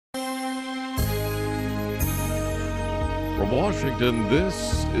From Washington,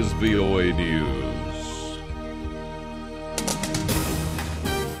 this is VOA News.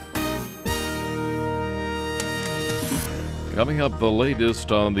 Coming up, the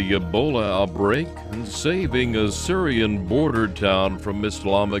latest on the Ebola outbreak and saving a Syrian border town from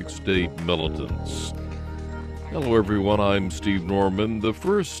Islamic State militants. Hello, everyone. I'm Steve Norman. The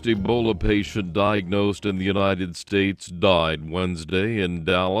first Ebola patient diagnosed in the United States died Wednesday in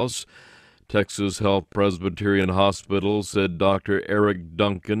Dallas. Texas Health Presbyterian Hospital said Dr. Eric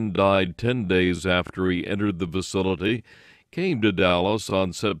Duncan died 10 days after he entered the facility, came to Dallas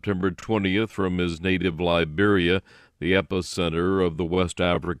on September 20th from his native Liberia, the epicenter of the West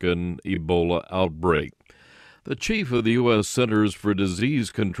African Ebola outbreak. The chief of the U.S. Centers for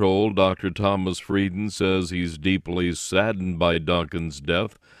Disease Control, Dr. Thomas Frieden, says he's deeply saddened by Duncan's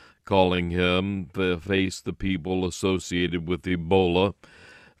death, calling him to face the people associated with Ebola.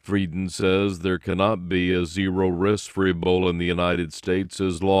 Frieden says there cannot be a zero risk for Ebola in the United States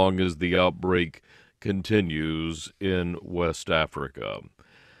as long as the outbreak continues in West Africa.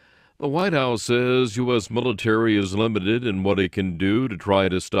 The White House says U.S. military is limited in what it can do to try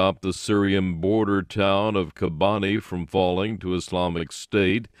to stop the Syrian border town of Kobani from falling to Islamic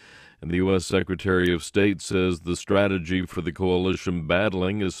State. And the U.S. Secretary of State says the strategy for the coalition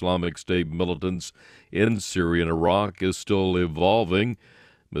battling Islamic State militants in Syria and Iraq is still evolving.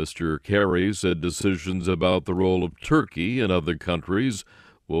 Mr. Kerry said decisions about the role of Turkey and other countries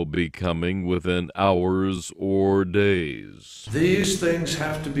will be coming within hours or days. These things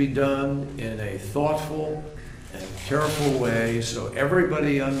have to be done in a thoughtful and careful way so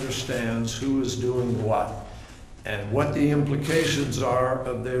everybody understands who is doing what and what the implications are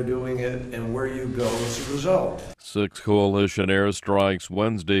of their doing it and where you go as a result. 6 coalition airstrikes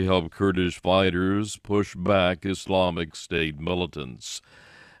Wednesday helped Kurdish fighters push back Islamic State militants.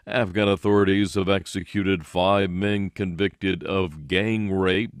 Afghan authorities have executed 5 men convicted of gang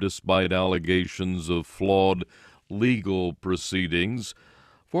rape despite allegations of flawed legal proceedings.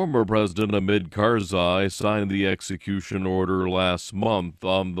 Former President Hamid Karzai signed the execution order last month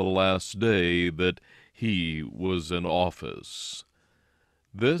on the last day that he was in office.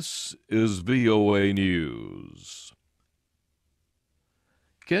 This is VOA News.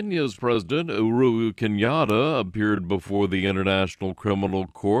 Kenya's President Uhuru Kenyatta appeared before the International Criminal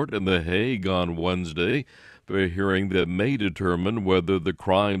Court in The Hague on Wednesday for a hearing that may determine whether the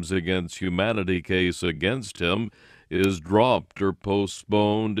crimes against humanity case against him is dropped or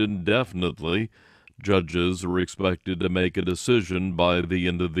postponed indefinitely. Judges are expected to make a decision by the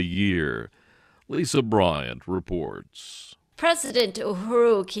end of the year. Lisa Bryant reports. President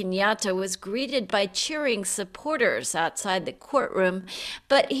Uhuru Kenyatta was greeted by cheering supporters outside the courtroom,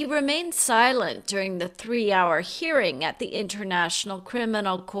 but he remained silent during the 3-hour hearing at the International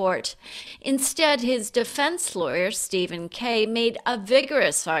Criminal Court. Instead, his defense lawyer, Stephen Kay, made a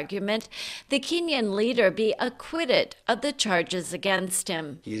vigorous argument the Kenyan leader be acquitted of the charges against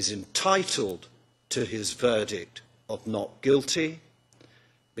him. He is entitled to his verdict of not guilty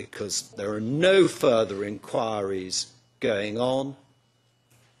because there are no further inquiries going on.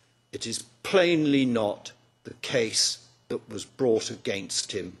 It is plainly not the case that was brought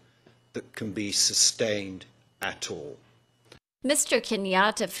against him that can be sustained at all. Mr.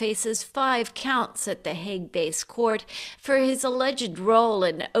 Kenyatta faces 5 counts at the Hague-based court for his alleged role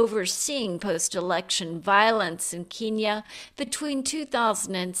in overseeing post-election violence in Kenya between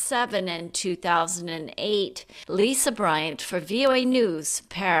 2007 and 2008. Lisa Bryant for VOA News,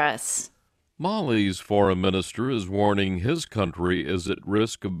 Paris. Mali's foreign minister is warning his country is at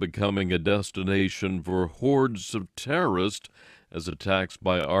risk of becoming a destination for hordes of terrorists as attacks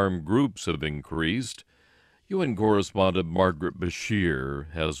by armed groups have increased. UN correspondent Margaret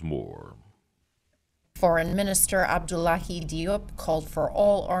Bashir has more. Foreign Minister Abdullahi Diop called for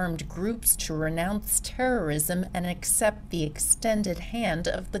all armed groups to renounce terrorism and accept the extended hand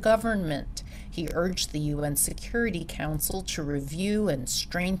of the government. He urged the UN Security Council to review and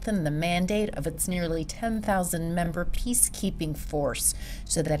strengthen the mandate of its nearly 10,000-member peacekeeping force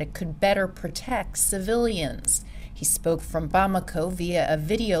so that it could better protect civilians. He spoke from Bamako via a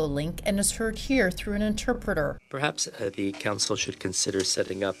video link and is heard here through an interpreter. Perhaps the Council should consider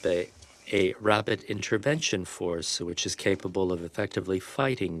setting up a rapid intervention force which is capable of effectively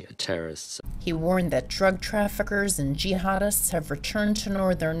fighting terrorists. He warned that drug traffickers and jihadists have returned to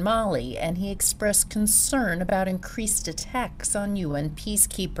northern Mali, and he expressed concern about increased attacks on UN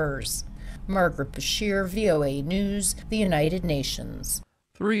peacekeepers. Margaret Bashir, VOA News, the United Nations.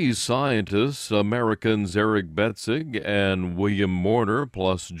 3 scientists, Americans Eric Betzig and William Morner,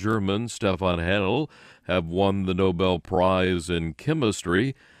 plus German Stefan Hell, have won the Nobel Prize in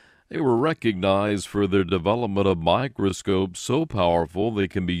Chemistry. They were recognized for their development of microscopes so powerful they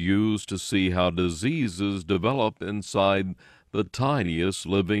can be used to see how diseases develop inside the tiniest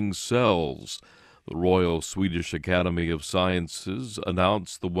living cells. The Royal Swedish Academy of Sciences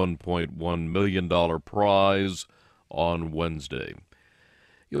announced the $1.1 million prize on Wednesday.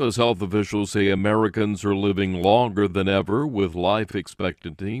 U.S. health officials say Americans are living longer than ever, with life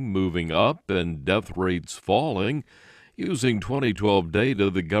expectancy moving up and death rates falling. Using 2012 data,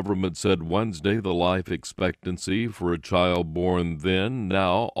 the government said Wednesday the life expectancy for a child born then,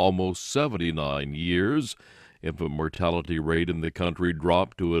 now almost 79 years. Infant mortality rate in the country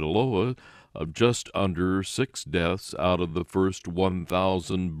dropped to a low of just under 6 deaths out of the first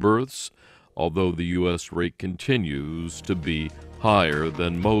 1,000 births, although the U.S. rate continues to be higher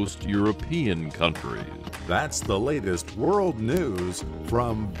than most European countries. That's the latest world news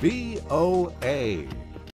from VOA.